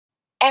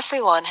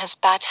Everyone has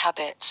bad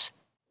habits.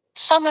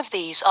 Some of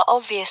these are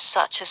obvious,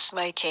 such as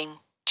smoking,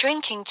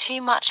 drinking too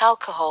much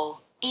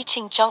alcohol,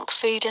 eating junk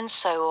food, and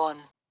so on.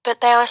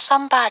 But there are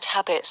some bad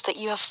habits that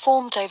you have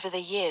formed over the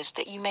years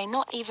that you may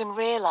not even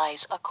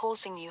realize are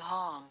causing you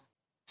harm.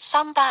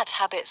 Some bad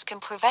habits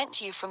can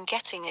prevent you from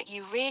getting what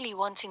you really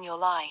want in your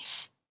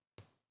life.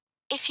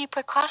 If you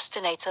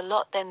procrastinate a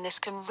lot, then this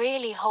can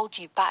really hold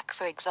you back.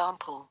 For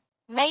example,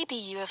 maybe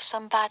you have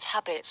some bad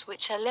habits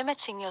which are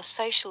limiting your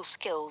social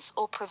skills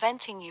or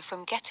preventing you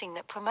from getting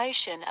that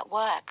promotion at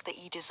work that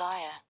you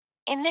desire.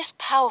 In this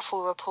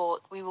powerful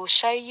report, we will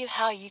show you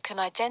how you can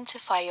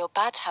identify your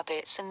bad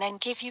habits and then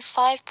give you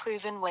 5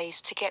 proven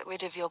ways to get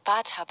rid of your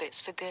bad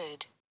habits for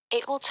good.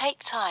 It will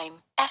take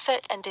time,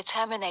 effort, and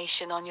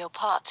determination on your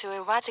part to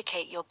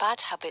eradicate your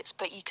bad habits,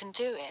 but you can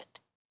do it.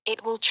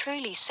 It will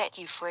truly set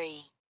you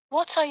free.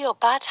 What are your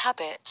bad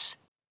habits?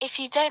 If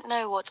you don't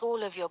know what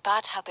all of your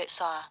bad habits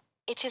are,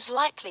 it is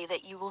likely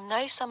that you will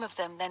know some of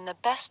them. Then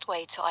the best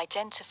way to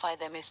identify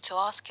them is to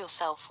ask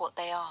yourself what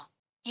they are.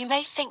 You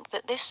may think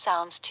that this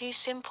sounds too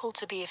simple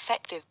to be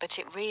effective, but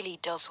it really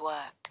does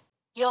work.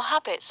 Your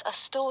habits are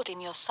stored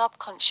in your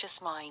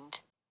subconscious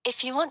mind.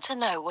 If you want to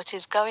know what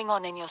is going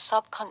on in your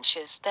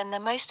subconscious, then the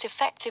most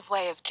effective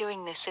way of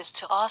doing this is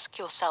to ask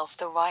yourself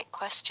the right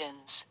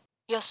questions.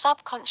 Your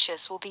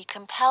subconscious will be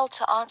compelled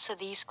to answer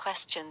these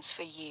questions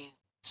for you.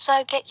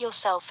 So get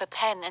yourself a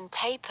pen and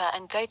paper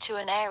and go to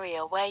an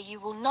area where you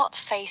will not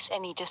face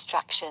any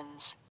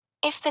distractions.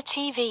 If the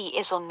TV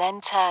is on,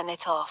 then turn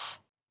it off.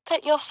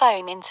 Put your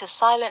phone into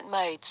silent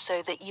mode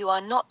so that you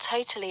are not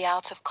totally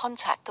out of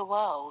contact with the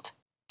world.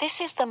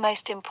 This is the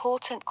most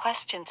important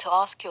question to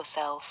ask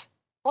yourself.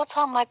 What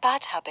are my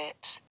bad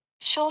habits?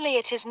 Surely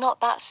it is not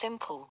that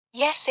simple.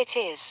 Yes, it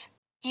is.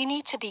 You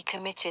need to be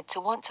committed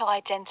to want to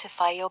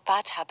identify your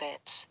bad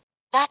habits.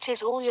 That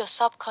is all your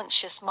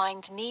subconscious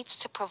mind needs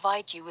to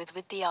provide you with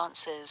the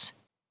answers.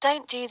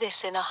 Don't do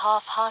this in a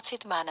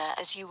half-hearted manner,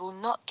 as you will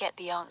not get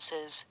the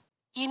answers.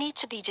 You need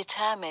to be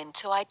determined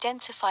to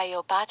identify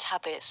your bad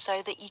habits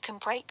so that you can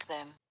break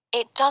them.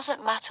 It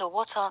doesn't matter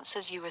what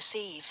answers you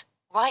receive,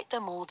 write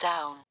them all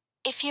down.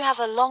 If you have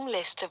a long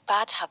list of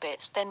bad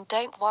habits, then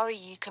don't worry,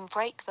 you can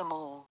break them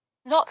all.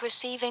 Not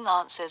receiving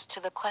answers to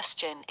the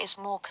question is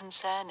more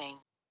concerning.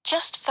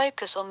 Just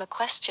focus on the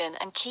question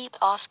and keep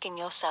asking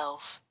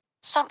yourself.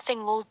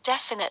 Something will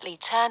definitely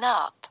turn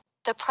up.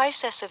 The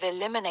process of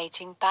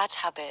eliminating bad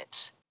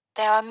habits.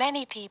 There are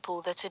many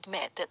people that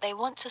admit that they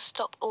want to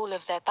stop all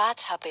of their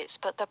bad habits,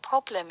 but the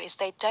problem is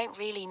they don't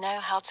really know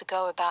how to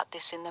go about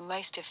this in the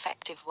most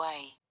effective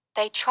way.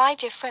 They try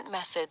different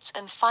methods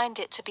and find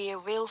it to be a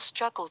real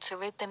struggle to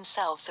rid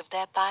themselves of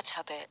their bad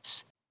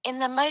habits. In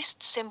the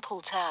most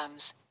simple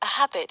terms, a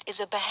habit is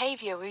a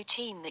behavior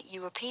routine that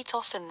you repeat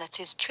often that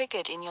is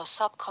triggered in your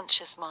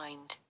subconscious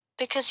mind.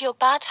 Because your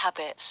bad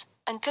habits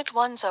and good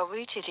ones are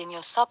rooted in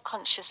your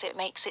subconscious, it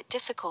makes it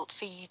difficult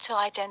for you to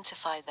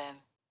identify them.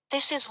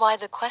 This is why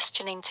the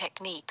questioning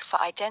technique for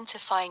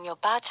identifying your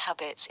bad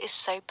habits is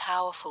so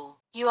powerful.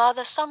 You are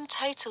the sum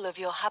total of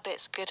your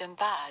habits, good and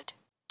bad.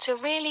 To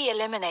really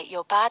eliminate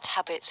your bad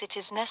habits, it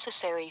is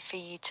necessary for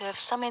you to have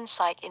some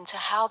insight into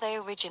how they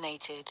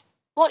originated.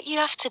 What you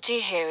have to do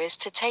here is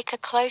to take a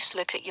close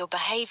look at your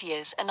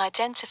behaviors and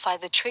identify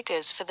the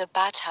triggers for the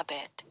bad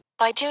habit.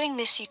 By doing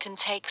this, you can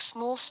take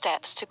small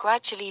steps to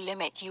gradually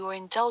limit your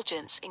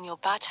indulgence in your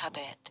bad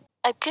habit.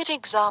 A good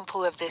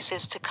example of this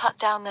is to cut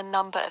down the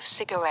number of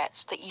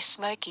cigarettes that you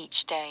smoke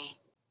each day.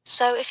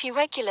 So if you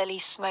regularly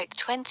smoke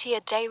 20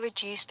 a day,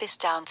 reduce this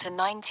down to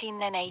 19,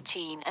 then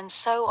 18, and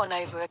so on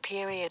over a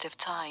period of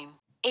time.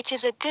 It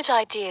is a good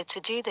idea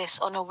to do this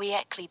on a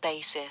weekly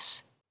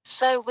basis.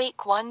 So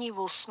week 1 you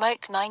will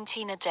smoke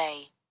 19 a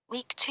day,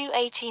 week 2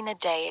 18 a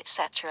day,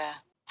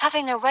 etc.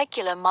 Having a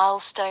regular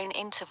milestone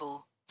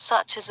interval,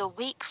 such as a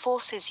week,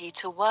 forces you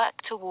to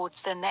work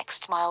towards the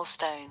next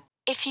milestone.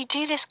 If you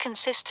do this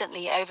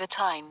consistently over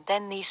time,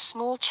 then these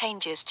small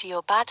changes to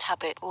your bad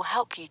habit will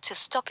help you to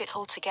stop it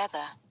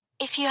altogether.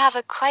 If you have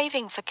a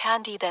craving for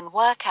candy, then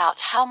work out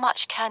how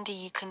much candy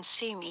you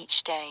consume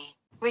each day.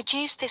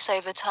 Reduce this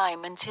over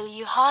time until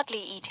you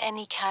hardly eat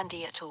any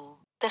candy at all.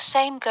 The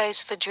same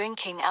goes for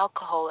drinking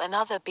alcohol and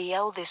other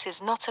BL. This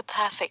is not a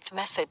perfect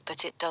method,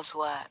 but it does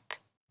work.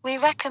 We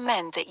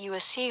recommend that you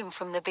assume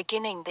from the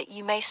beginning that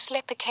you may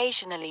slip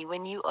occasionally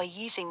when you are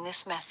using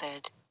this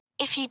method.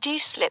 If you do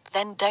slip,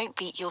 then don't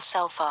beat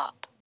yourself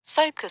up.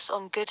 Focus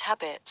on good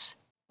habits.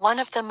 One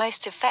of the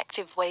most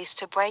effective ways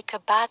to break a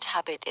bad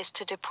habit is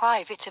to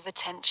deprive it of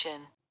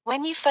attention.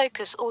 When you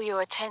focus all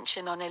your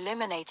attention on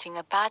eliminating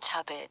a bad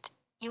habit,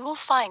 you will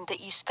find that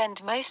you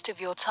spend most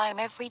of your time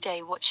every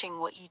day watching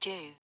what you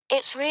do.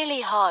 It's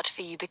really hard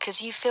for you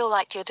because you feel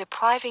like you're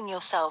depriving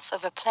yourself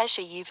of a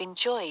pleasure you've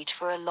enjoyed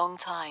for a long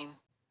time.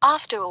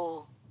 After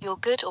all, your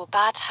good or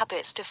bad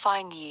habits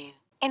define you.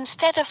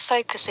 Instead of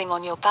focusing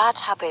on your bad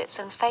habits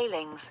and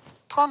failings,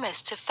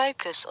 promise to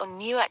focus on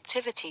new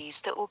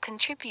activities that will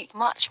contribute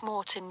much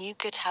more to new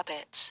good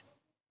habits.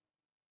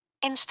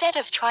 Instead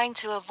of trying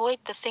to avoid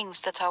the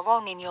things that are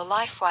wrong in your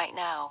life right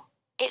now,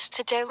 It's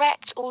to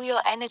direct all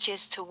your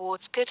energies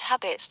towards good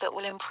habits that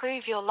will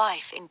improve your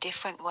life in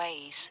different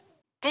ways.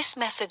 This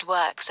method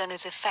works and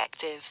is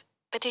effective,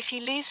 but if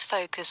you lose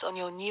focus on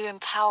your new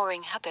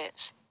empowering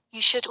habits,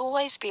 you should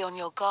always be on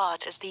your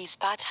guard as these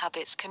bad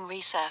habits can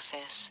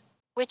resurface.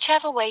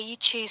 Whichever way you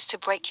choose to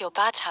break your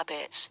bad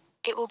habits,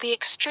 it will be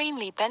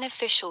extremely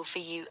beneficial for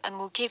you and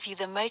will give you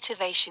the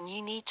motivation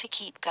you need to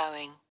keep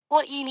going.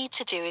 What you need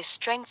to do is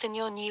strengthen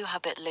your new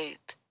habit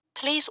loop.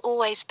 Please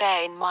always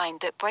bear in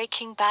mind that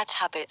breaking bad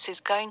habits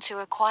is going to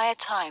require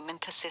time and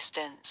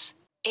persistence.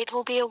 It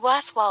will be a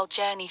worthwhile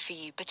journey for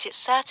you, but it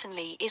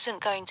certainly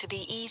isn't going to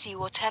be easy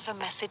whatever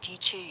method you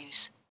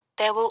choose.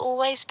 There will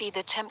always be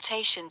the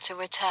temptation to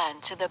return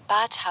to the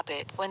bad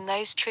habit when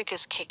those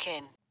triggers kick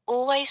in.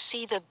 Always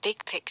see the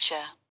big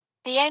picture.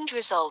 The end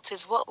result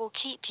is what will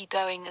keep you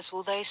going, as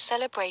will those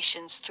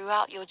celebrations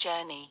throughout your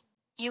journey.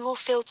 You will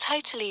feel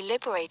totally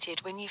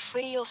liberated when you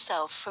free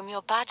yourself from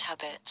your bad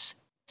habits.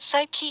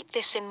 So keep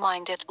this in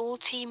mind at all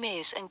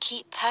times and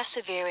keep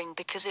persevering,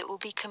 because it will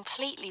be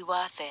completely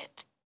worth it.